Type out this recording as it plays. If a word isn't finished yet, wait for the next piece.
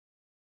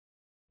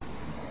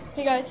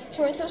Hey guys,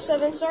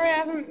 2207. Sorry I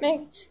haven't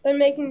been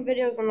making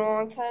videos in a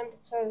long time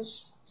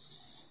because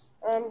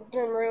I've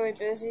been really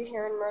busy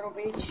here in Myrtle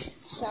Beach,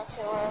 South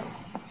Carolina.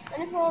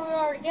 And you probably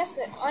already guessed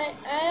it. I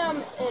am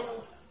in.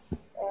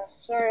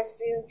 Sorry if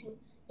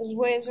those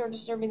waves are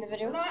disturbing the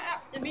video. We're not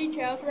at the beach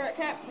house. We're at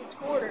Captain's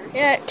quarters.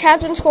 Yeah,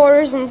 Captain's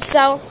quarters in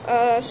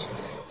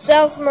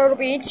South Myrtle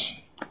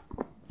Beach.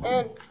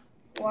 And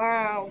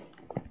wow,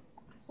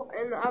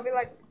 and I'll be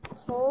like,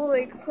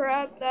 holy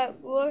crap,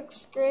 that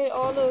looks great.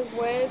 All those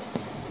waves.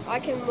 I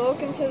can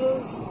look into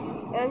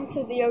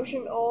the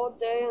ocean all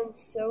day and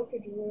so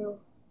could you.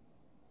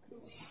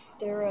 Just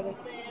stare at it.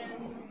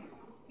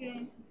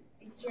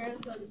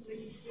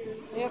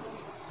 Yep.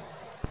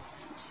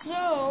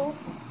 So,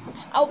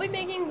 I'll be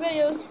making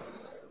videos.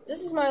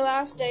 This is my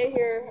last day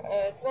here.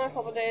 It's been a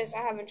couple days.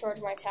 I haven't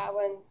charged my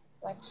tablet in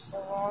like so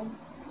long.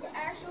 But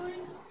actually,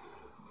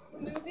 the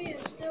movie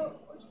is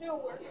we're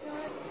still working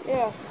on it.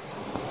 Yeah.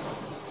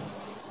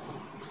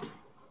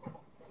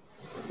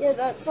 Yeah,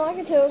 that Sonic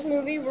and Tails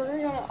movie, we're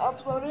gonna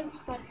upload it.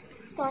 Like,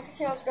 Sonic and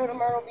Tails go to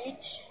Myrtle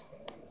Beach.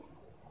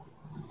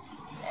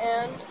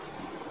 And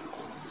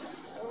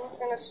I'm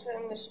gonna sit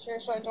in this chair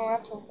so I don't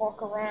have to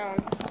walk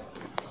around.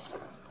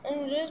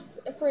 And it is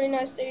a pretty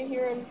nice day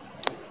here in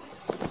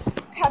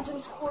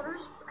Captain's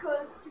quarters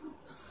because you can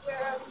stare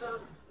at the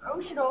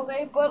ocean all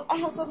day, but I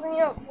have something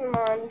else in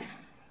mind.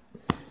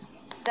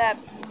 That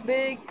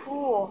big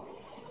pool.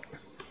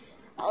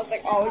 I was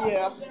like, oh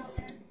yeah.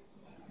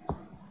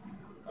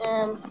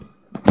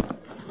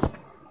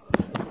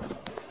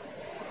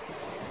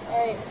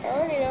 I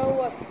already know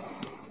what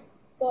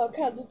the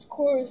Captain's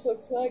quarters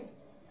looks like.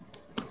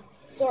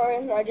 Sorry,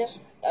 I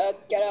just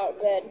got out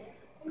of bed.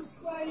 I'm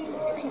sliding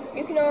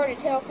You can already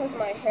tell because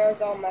my hair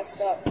is all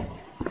messed up.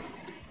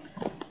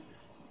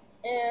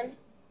 And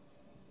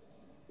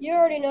you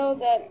already know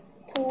that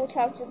pools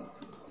have to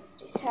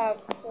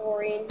have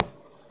chlorine,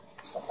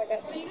 stuff like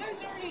that. Well, you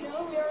guys already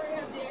know we already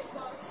have the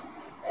Xbox.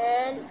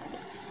 And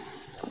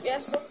we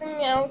have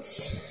something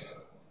else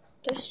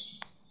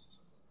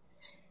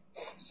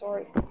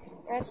sorry.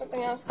 I have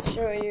something else to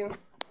show you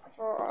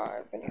for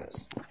our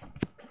videos.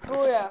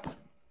 Oh yeah.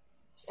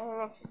 I don't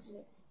know if you see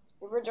it.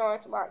 The original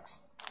Xbox.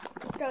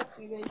 Got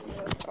you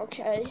guys.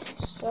 Okay,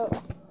 so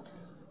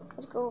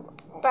let's go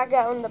back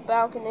out on the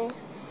balcony.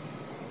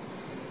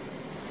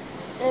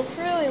 And it's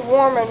really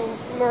warm in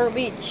Myrtle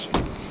Beach.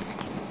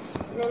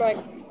 And you're like,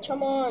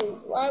 come on,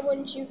 why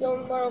wouldn't you go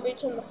to Myrtle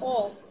Beach in the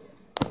fall?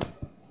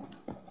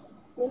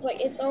 And it's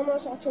like, it's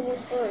almost October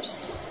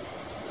 1st.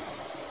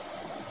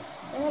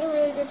 I had a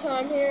really good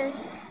time here.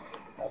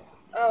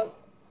 I was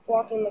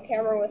blocking the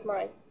camera with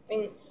my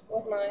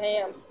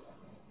hand.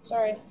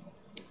 Sorry.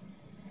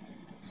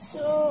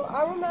 So,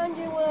 I'll remind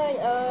you when I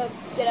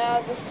get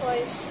out of this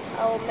place,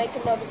 I will make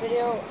another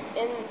video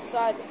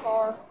inside the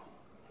car.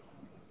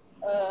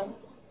 Then,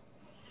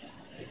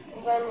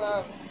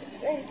 it's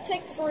going to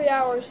take 3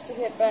 hours to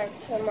get back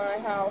to my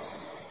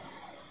house.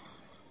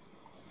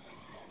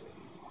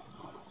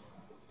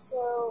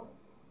 So,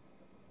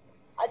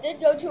 I did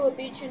go to a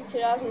beach in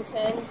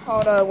 2010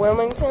 called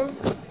Wilmington.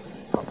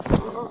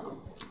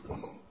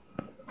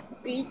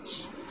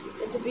 Beach.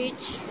 It's a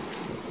beach.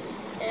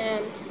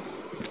 And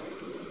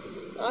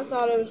I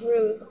thought it was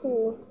really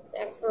cool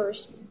at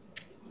first.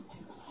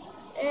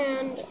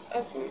 And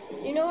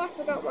did you know I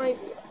forgot my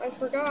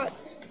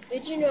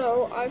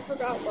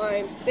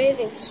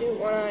bathing suit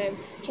when I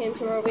came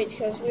to Myrtle Beach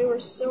because we were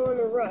so in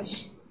a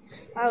rush.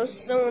 I was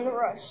so in a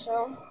rush,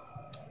 so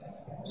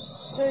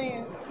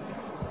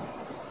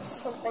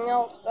something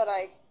else that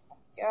I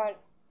got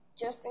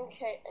just in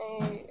case,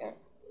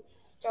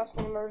 just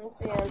an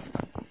emergency, and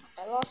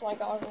I lost my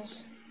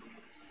goggles.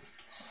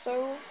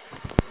 So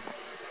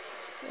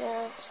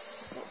yeah,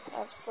 I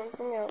have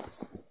something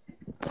else.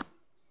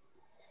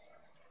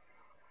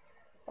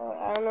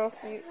 I don't know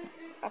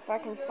if I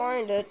can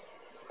find it,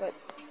 but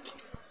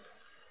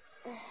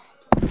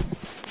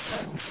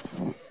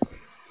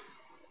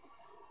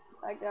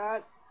I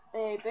got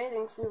a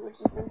bathing suit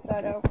which is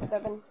inside out because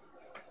I've been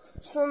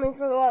swimming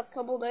for the last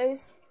couple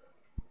days.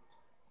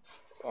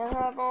 And I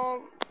have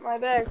all my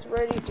bags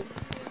ready to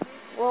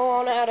roll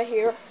on out of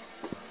here.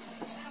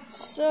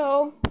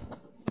 So,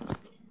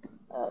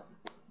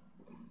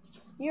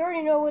 you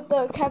already know what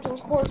the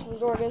Captain's Quarters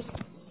Resort is.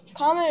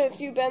 Comment if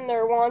you've been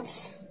there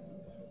once,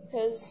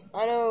 because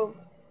I know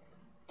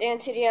Dan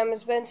TDM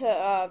has been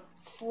to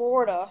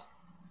Florida.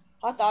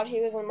 I thought he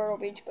was in Myrtle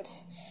Beach, but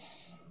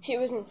he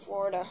was in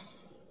Florida.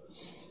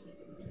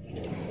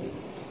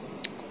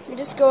 Let me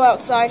just go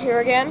outside here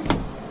again.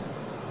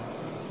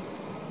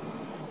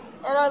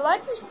 And I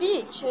like this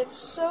beach. It's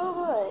so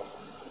good.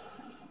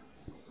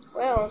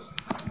 Well,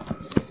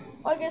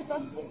 I guess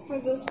that's it for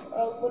this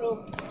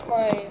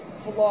my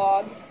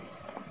vlog.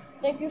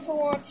 Thank you for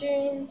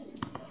watching.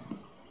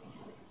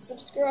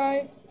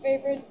 Subscribe,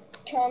 favorite,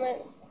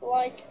 comment,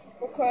 like,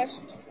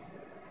 request,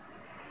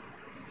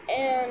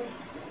 and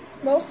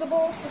most of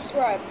all,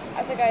 subscribe.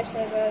 I think I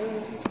said that in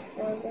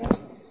one of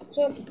those.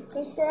 So,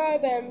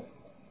 subscribe, and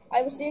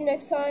I will see you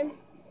next time.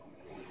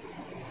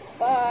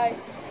 Bye.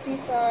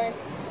 Peace sign.